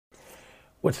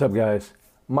What's up, guys?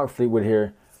 Mark Fleetwood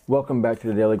here. Welcome back to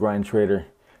the Daily Grind Trader.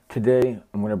 Today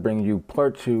I'm going to bring you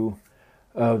part 2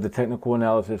 of the technical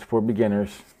analysis for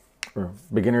beginners, or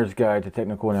beginner's guide to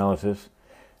technical analysis.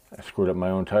 I screwed up my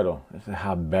own title. This is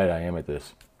how bad I am at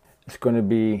this. It's going to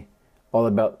be all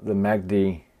about the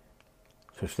MACD,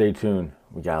 so stay tuned.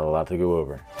 We got a lot to go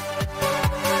over.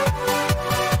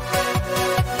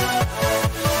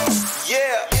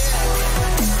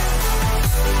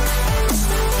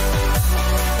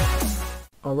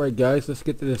 Alright guys, let's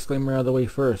get the disclaimer out of the way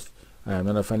first. I am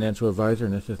not a financial advisor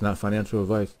and this is not financial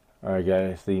advice. Alright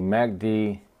guys, the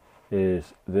MACD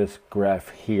is this graph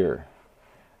here.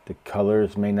 The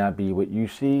colors may not be what you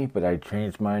see, but I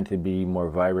changed mine to be more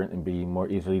vibrant and be more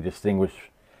easily distinguished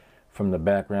from the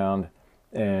background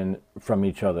and from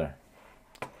each other.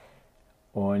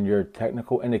 On your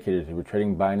technical indicators, if you're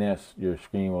trading Binance, your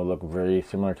screen will look very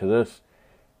similar to this.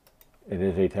 It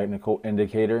is a technical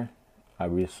indicator.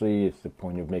 Obviously, it's the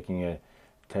point of making a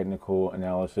technical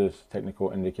analysis, technical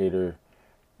indicator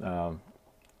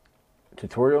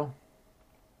tutorial.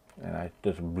 And I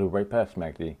just blew right past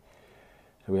MACD.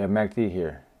 So we have MACD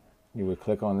here. You would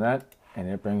click on that and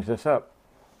it brings this up.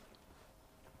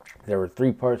 There are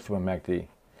 3 parts to a MACD.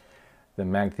 The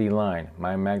MACD line.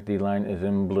 My MACD line is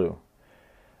in blue.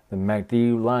 The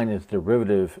MACD line is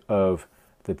derivative of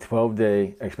the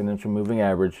 12-day exponential moving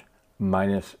average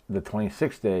minus the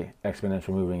 26-day exponential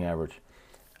moving average.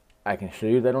 I can show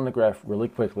you that on the graph really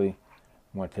quickly.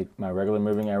 I'm going to take my regular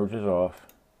moving averages off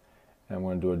and I'm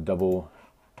going to do a double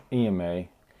EMA.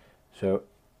 So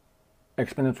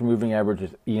exponential moving average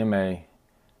is EMA.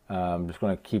 I'm just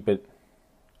going to keep it,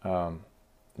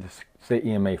 just say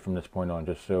EMA from this point on,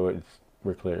 just so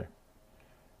we're clear.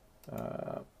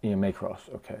 EMA cross,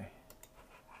 okay.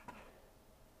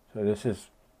 So this is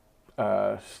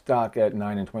stock at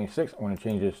 9 and 26. I want to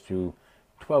change this to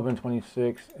 12 and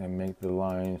 26 and make the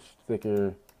lines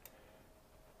thicker.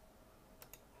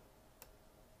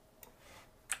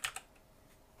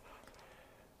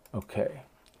 Okay,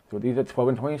 so these are 12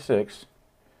 and 26.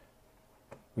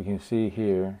 We can see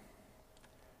here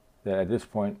that at this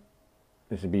point,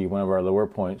 this would be one of our lower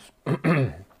points.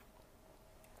 We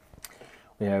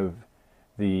have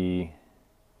the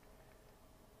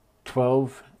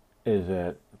 12 is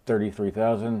at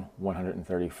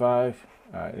 33,135.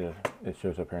 It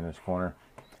shows up here in this corner.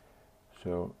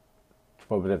 So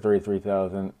 12 is at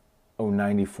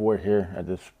 33,094 here at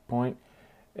this point,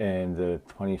 and the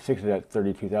 26 is at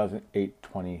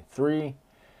 32,823.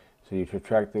 So you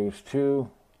subtract those two,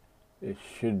 it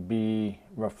should be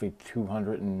roughly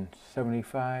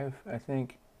 275, I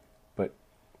think. But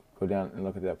go down and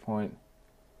look at that point.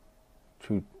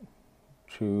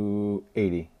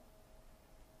 280.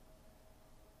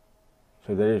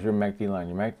 So that is your MACD line.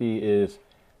 Your MACD is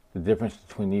the difference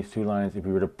between these two lines. If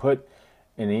you were to put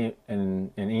an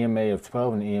EMA of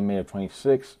 12 and an EMA of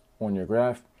 26 on your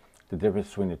graph, the difference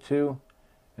between the two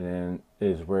and then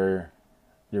is where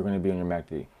you're going to be on your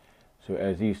MACD. So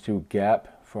as these two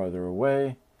gap farther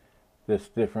away, this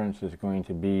difference is going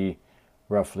to be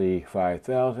roughly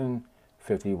 5,000,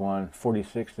 51,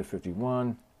 46 to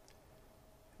 51,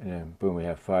 and then boom, we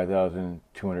have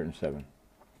 5,207.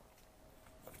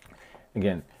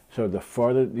 Again, so the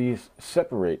farther these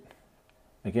separate,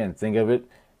 again, think of it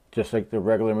just like the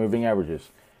regular moving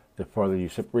averages. The farther you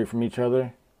separate from each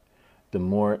other, the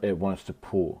more it wants to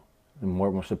pull, the more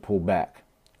it wants to pull back.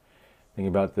 Think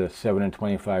about the 7 and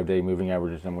 25-day moving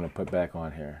averages I'm going to put back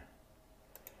on here.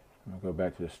 I'm going to go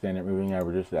back to the standard moving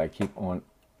averages that I keep on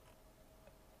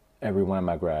every one of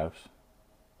my graphs.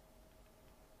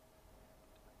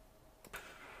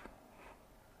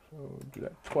 So do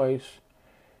that twice.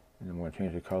 And I'm going to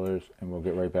change the colors, and we'll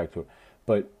get right back to it.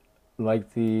 But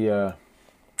like the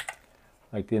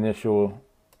initial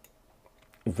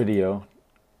video,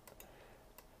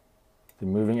 the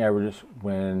moving averages,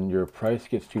 when your price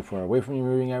gets too far away from your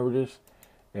moving averages,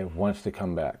 it wants to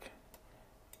come back.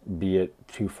 Be it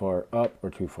too far up or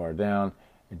too far down,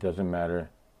 it doesn't matter.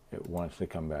 It wants to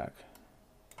come back.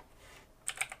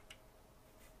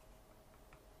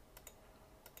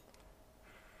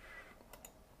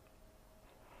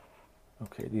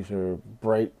 Okay, these are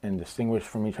bright and distinguished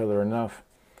from each other enough.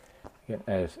 Again,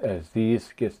 as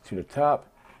these gets to the top,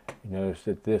 you notice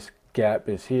that this gap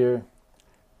is here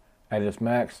at its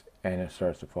max and it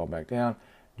starts to fall back down.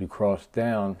 You cross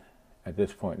down at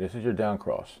this point. This is your down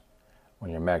cross on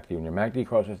your MACD. When your MACD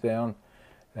crosses down,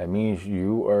 that means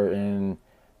you are in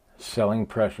selling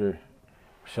pressure.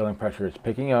 Selling pressure is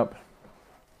picking up,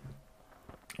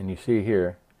 and you see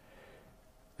here,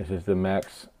 this is the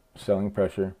max selling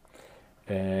pressure.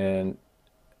 And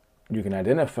you can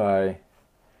identify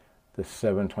the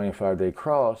 725-day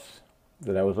cross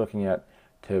that I was looking at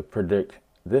to predict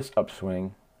this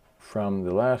upswing from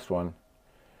the last one,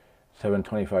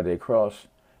 725-day cross,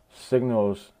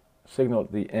 signaled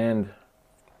the end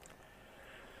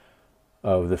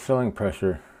of the selling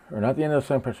pressure, or not the end of the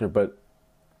selling pressure, but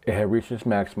it had reached its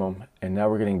maximum, and now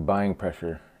we're getting buying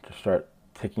pressure to start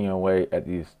ticking away at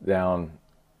these down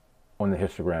on the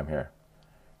histogram here.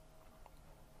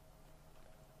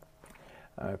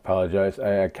 I apologize,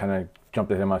 I kind of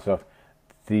jumped ahead of myself.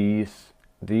 These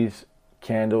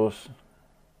candles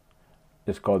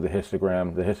is called the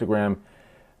histogram. The histogram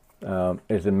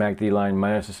is the MACD line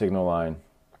minus the signal line,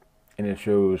 and it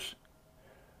shows,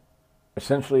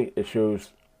 essentially it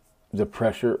shows the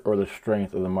pressure or the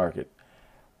strength of the market.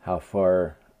 How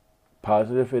far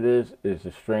positive it is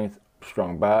the strength,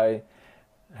 strong buy.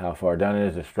 How far down it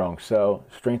is a strong sell.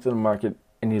 Strength of the market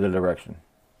in either direction.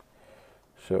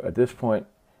 So at this point,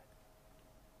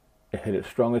 it hit its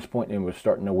strongest point and was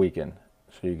starting to weaken.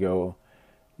 So you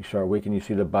start weakening, you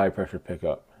see the buy pressure pick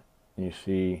up. And you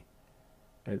see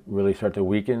it really start to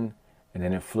weaken, and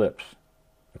then it flips.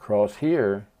 Across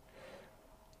here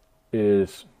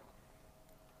is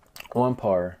on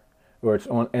par, or it's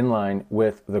in line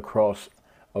with the cross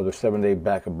of the 7-day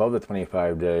back above the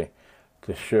 25-day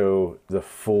to show the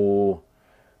full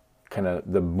kind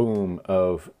of the boom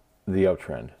of the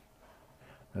uptrend.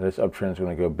 Now this uptrend is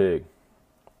going to go big,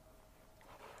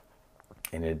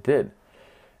 and it did.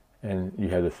 And you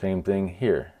have the same thing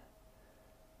here.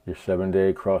 Your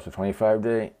 7-day cross the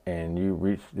 25-day, and you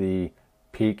reach the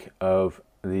peak of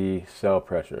the sell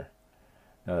pressure.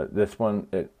 Now this one,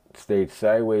 it stayed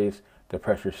sideways. The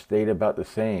pressure stayed about the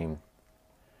same.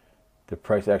 The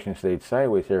price action stayed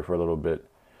sideways here for a little bit,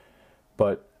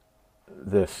 but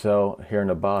the sell here in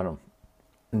the bottom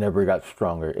never got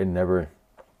stronger. It never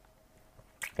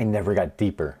got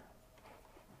deeper.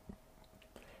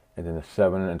 And then the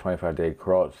 7 and 25-day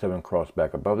cross, 7 crossed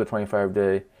back above the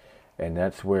 25-day, and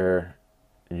that's where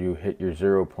you hit your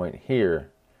 0 point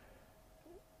here.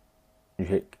 You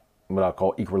hit what I'll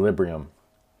call equilibrium,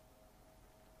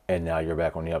 and now you're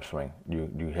back on the upswing.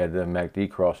 You had the MACD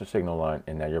cross the signal line,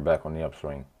 and now you're back on the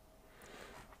upswing.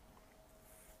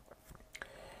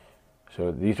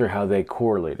 So these are how they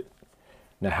correlated.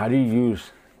 Now, how do you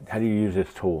use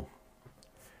this tool?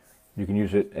 You can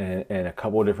use it in a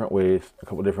couple of different ways. A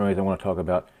couple of different ways I want to talk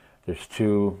about. There's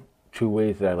two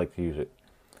ways that I like to use it.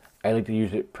 I like to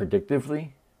use it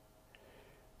predictively,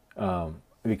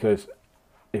 because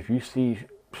if you see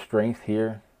strength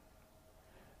here,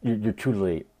 you're too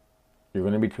late. You're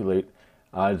going to be too late.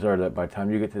 Odds are that by the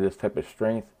time you get to this type of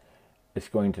strength, it's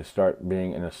going to start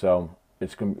being in a sell.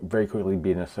 It's going to very quickly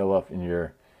be in a sell-off, and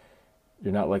you're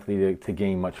not likely to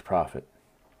gain much profit.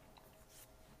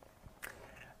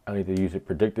 I like to use it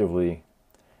predictively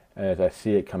as I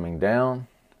see it coming down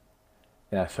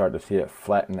and I start to see it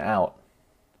flatten out.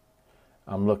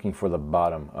 I'm looking for the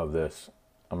bottom of this.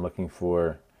 I'm looking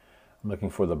for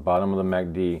the bottom of the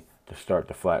MACD to start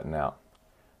to flatten out.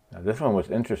 Now this one was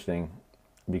interesting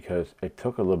because it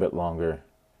took a little bit longer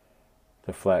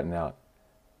to flatten out.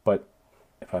 But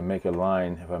if I make a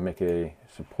line, if I make a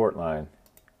support line,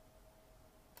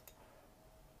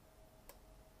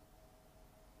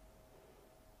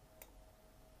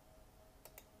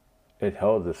 it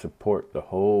held the support the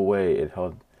whole way. It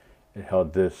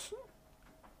held this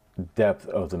depth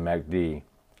of the MACD.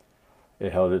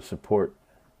 It held its support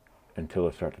until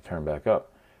it started to turn back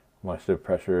up. Once the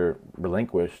pressure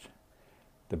relinquished,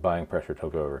 the buying pressure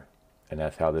took over. And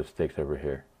that's how this takes over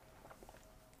here.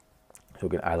 So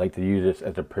again, I like to use this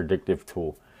as a predictive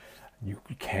tool. You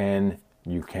can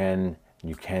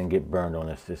get burned on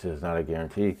this. This is not a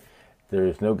guarantee. There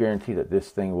is no guarantee that this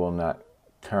thing will not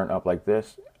turn up like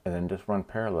this and then just run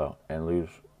parallel and lose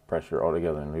pressure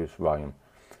altogether and lose volume.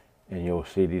 And you'll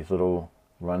see these little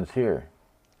runs here.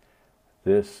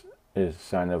 This is a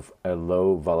sign of a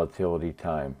low volatility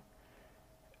time.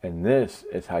 And this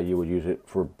is how you would use it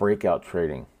for breakout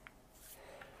trading.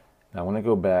 Now I want to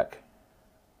go back,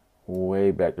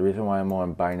 way back. The reason why I'm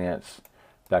on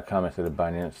Binance.com instead of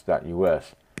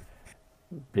Binance.us,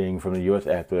 being from the US,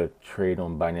 I have to trade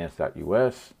on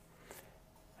Binance.us.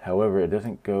 However, it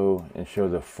doesn't go and show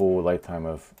the full lifetime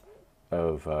of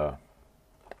the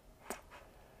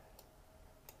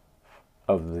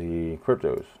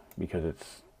cryptos because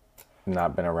it's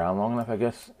not been around long enough, I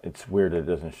guess. It's weird that it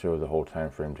doesn't show the whole time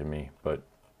frame to me, but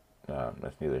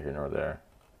that's neither here nor there.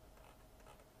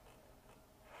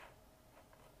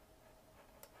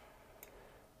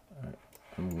 All right,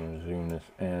 I'm going to zoom this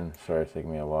in. Sorry, it's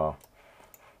taking me a while.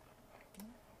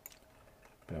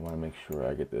 But I want to make sure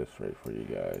I get this right for you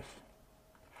guys.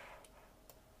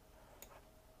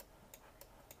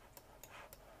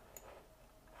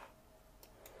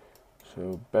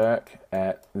 So back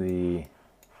at the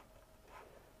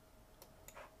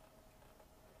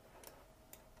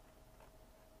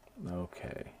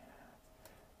okay,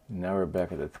 now we're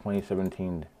back at the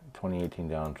 2017 2018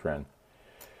 downtrend.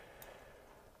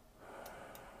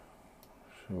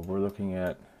 So we're looking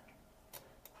at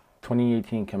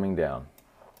 2018 coming down.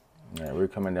 All right, we're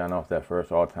coming down off that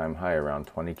first all-time high around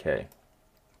 20K.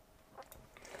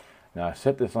 Now I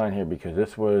set this line here because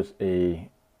this was a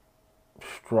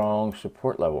strong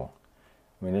support level.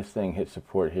 I mean, this thing hit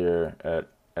support here at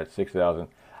 6,000.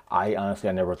 I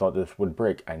never thought this would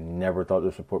break. I never thought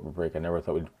the support would break. I never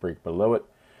thought we'd break below it.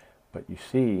 But you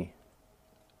see,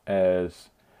 as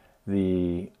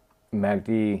the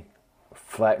MACD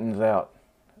flattens out,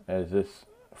 as this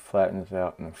flattens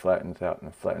out and flattens out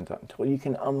and flattens out until you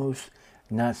can almost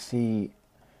not see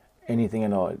anything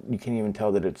at all. You can't even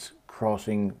tell that it's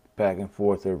crossing back and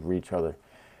forth over each other.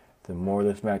 The more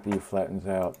this MACD flattens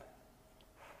out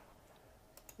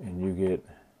and you get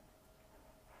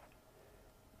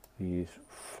these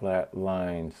flat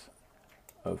lines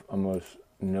of almost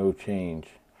no change,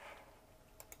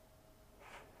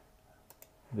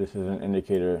 this is an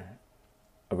indicator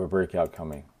of a breakout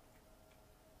coming.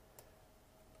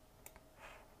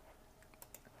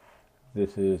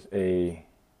 This is a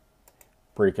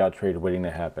breakout trade waiting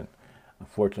to happen.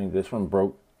 Unfortunately, this one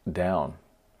broke down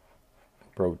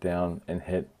and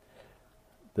hit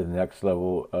the next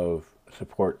level of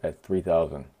support at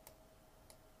 3,000.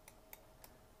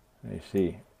 You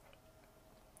see,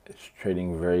 it's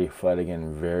trading very flat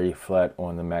again, very flat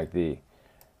on the MACD.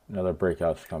 Another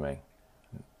breakout's coming.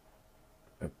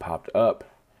 It popped up.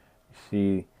 You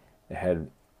see, it had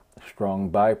strong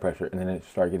buy pressure, and then it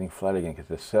started getting flat again because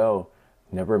the sell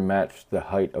never matched the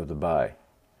height of the buy.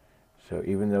 So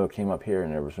even though it came up here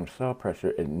and there was some sell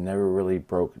pressure, it never really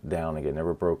broke down again,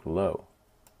 never broke low.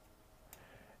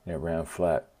 And it ran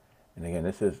flat. And again,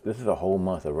 this is a whole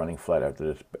month of running flat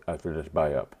after this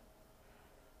buy up.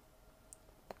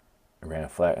 It ran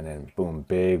flat and then boom,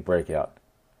 big breakout.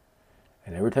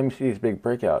 And every time you see these big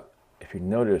breakout, if you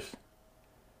notice,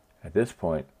 at this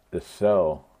point, the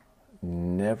sell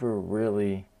never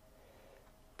really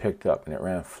picked up, and it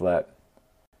ran flat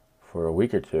for a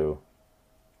week or two,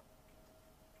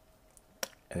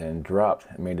 and then dropped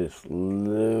and made this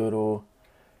little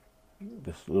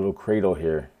cradle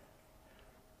here,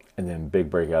 and then big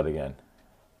breakout again,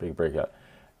 big breakout.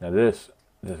 Now this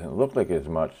doesn't look like as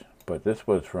much, but this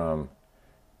was from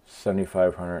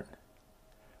 7,500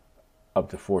 up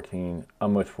to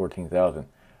almost 14,000.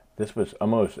 This was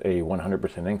almost a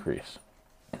 100% increase.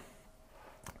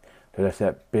 So that's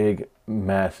that big,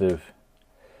 massive,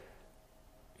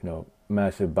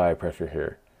 massive buy pressure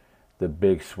here, the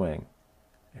big swing.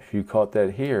 If you caught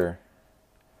that here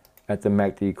at the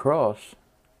MACD cross,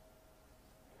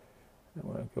 I'm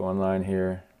going to go online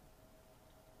here.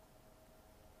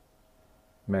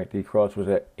 MACD cross was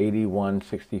at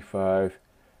 81.65.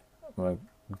 I'm going to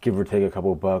give or take a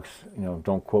couple bucks.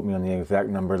 Don't quote me on the exact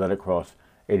number that it crossed.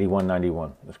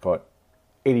 81.91. Let's call it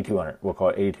 8,200. We'll call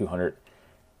it 8,200.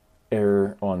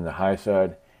 Error on the high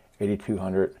side,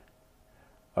 8,200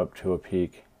 up to a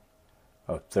peak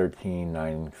of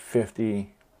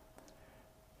 13,950.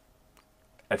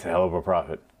 That's a hell of a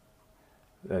profit.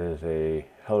 That is a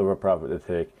hell of a profit to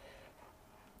take.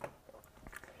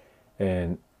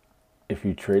 And if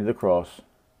you trade the cross,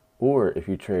 or if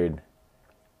you trade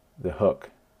the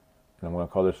hook, and I'm going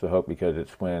to call this the hook because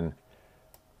it's when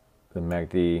the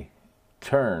MACD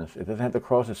turns. It doesn't have to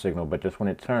cross the signal, but just when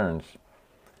it turns,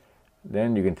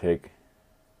 then you can take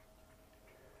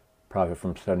profit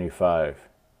from 75,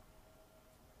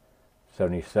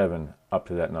 77 up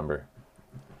to that number.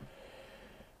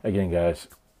 Again, guys,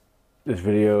 this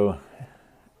video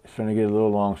is starting to get a little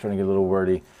long, starting to get a little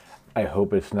wordy. I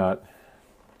hope it's not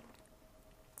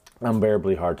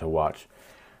unbearably hard to watch.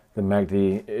 The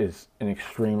MACD is an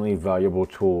extremely valuable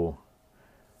tool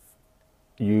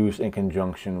used in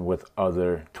conjunction with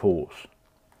other tools.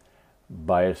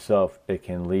 By itself, it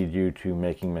can lead you to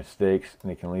making mistakes,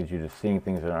 and it can lead you to seeing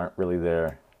things that aren't really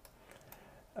there.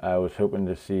 I was hoping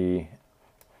to see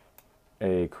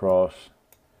a cross.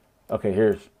 Okay,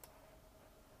 here's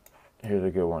a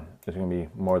good one. It's going to be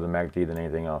more the MACD than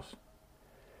anything else.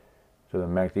 So the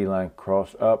MACD line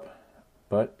crossed up,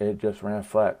 but it just ran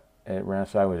flat. It ran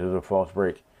sideways. It was a false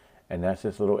break. And that's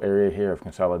this little area here of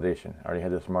consolidation. I already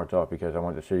had this marked off because I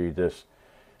wanted to show you this.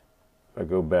 If I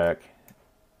go back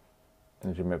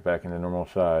and zoom it back into normal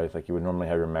size, like you would normally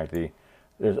have your MACD,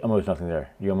 there's almost nothing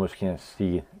there. You almost can't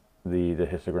see the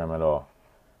histogram at all.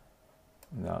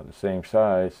 Now the same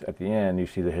size at the end, you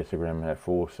see the histogram at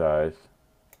full size.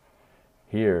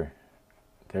 Here,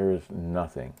 There is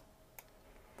nothing.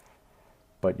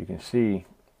 But you can see,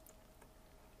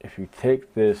 if you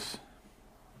take this,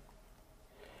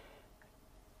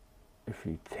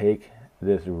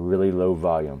 really low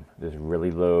volume, this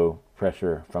really low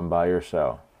pressure from buy or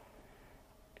sell,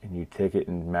 and you take it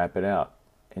and map it out,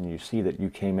 and you see that you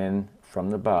came in from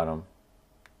the bottom,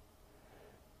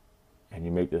 and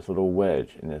you make this little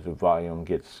wedge, and as the volume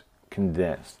gets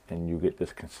condensed, and you get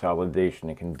this consolidation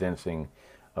and condensing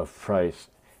of price,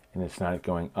 and it's not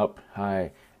going up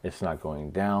high, it's not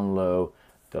going down low,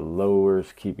 the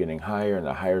lowers keep getting higher and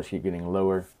the highers keep getting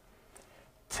lower.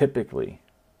 Typically,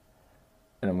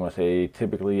 and I'm going to say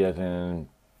typically as in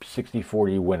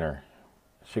 60-40 winner,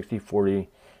 60-40,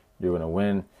 you're going to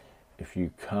win. If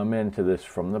you come into this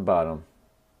from the bottom,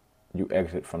 you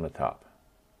exit from the top.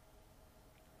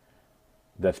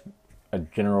 That's a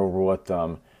general rule of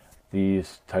thumb.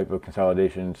 These type of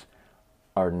consolidations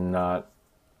are not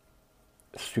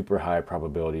super high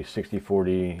probability,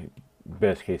 60-40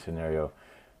 best case scenario,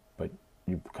 but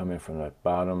you come in from the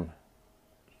bottom,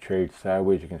 trade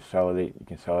sideways, you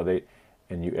consolidate,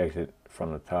 and you exit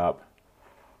from the top.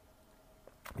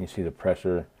 You see the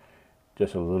pressure,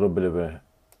 just a little bit of a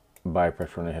buy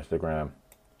pressure on the histogram,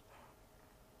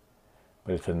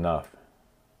 but it's enough.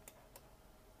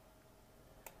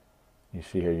 You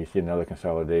see here, you see another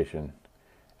consolidation,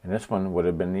 and this one would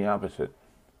have been the opposite,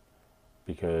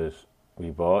 because we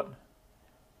bought,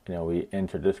 we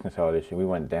entered this consolidation, we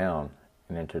went down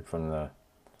and entered from the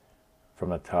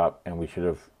top, and we should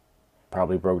have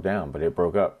probably broke down, but it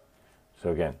broke up. So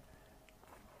again,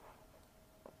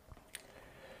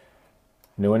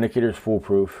 no indicator is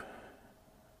foolproof,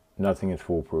 nothing is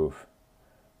foolproof,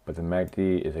 but the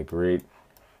MACD is a great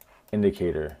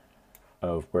indicator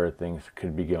of where things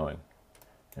could be going.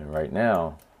 And right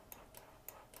now,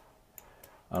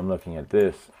 I'm looking at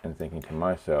this and thinking to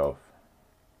myself,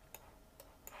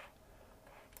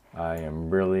 I am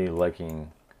really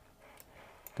liking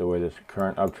the way this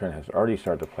current uptrend has already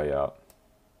started to play out.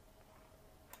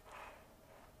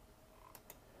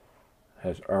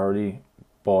 Has already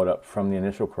bought up from the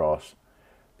initial cross,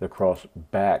 the cross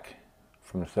back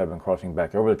from the 7, crossing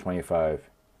back over the 25.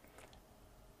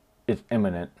 It's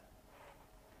imminent,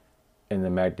 and the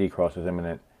MACD cross is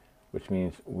imminent, which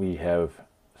means we have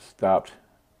stopped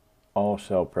all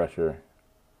sell pressure,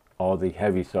 all the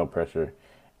heavy sell pressure,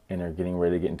 and are getting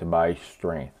ready to get into buy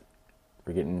strength.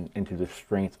 We're getting into the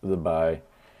strength of the buy,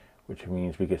 which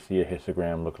means we could see a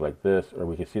histogram look like this, or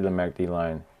we could see the MACD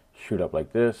line shoot up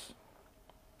like this,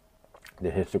 the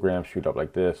histogram shoot up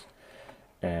like this,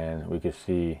 and we could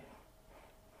see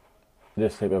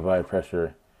this type of buy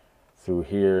pressure through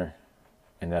here,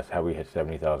 and that's how we hit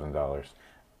 $70,000.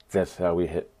 That's how we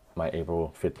hit my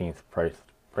April 15th price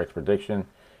prediction,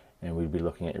 and we'd be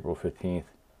looking at April 15th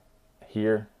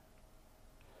here,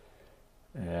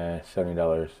 and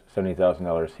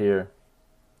 $70,000 here.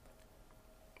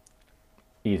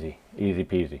 Easy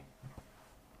peasy.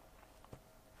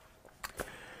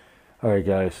 Alright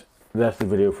guys, that's the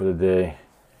video for the day.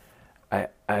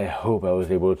 I hope I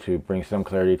was able to bring some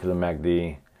clarity to the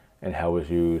MACD and how it was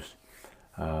used.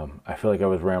 I feel like I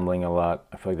was rambling a lot.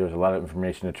 I feel like there was a lot of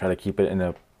information to try to keep it in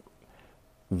a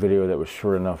video that was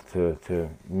short enough to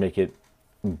make it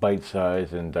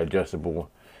bite-sized and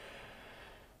digestible.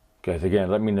 Guys, again,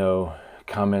 let me know,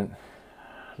 comment,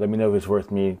 let me know if it's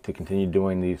worth me to continue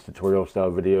doing these tutorial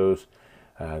style videos.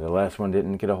 The last one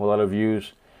didn't get a whole lot of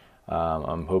views.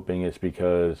 I'm hoping it's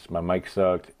because my mic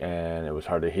sucked and it was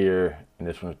hard to hear, and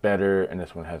this one's better, and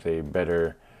this one has a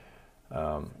better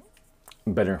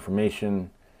information.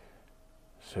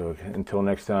 So until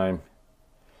next time,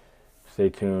 stay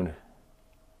tuned.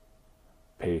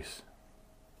 Peace.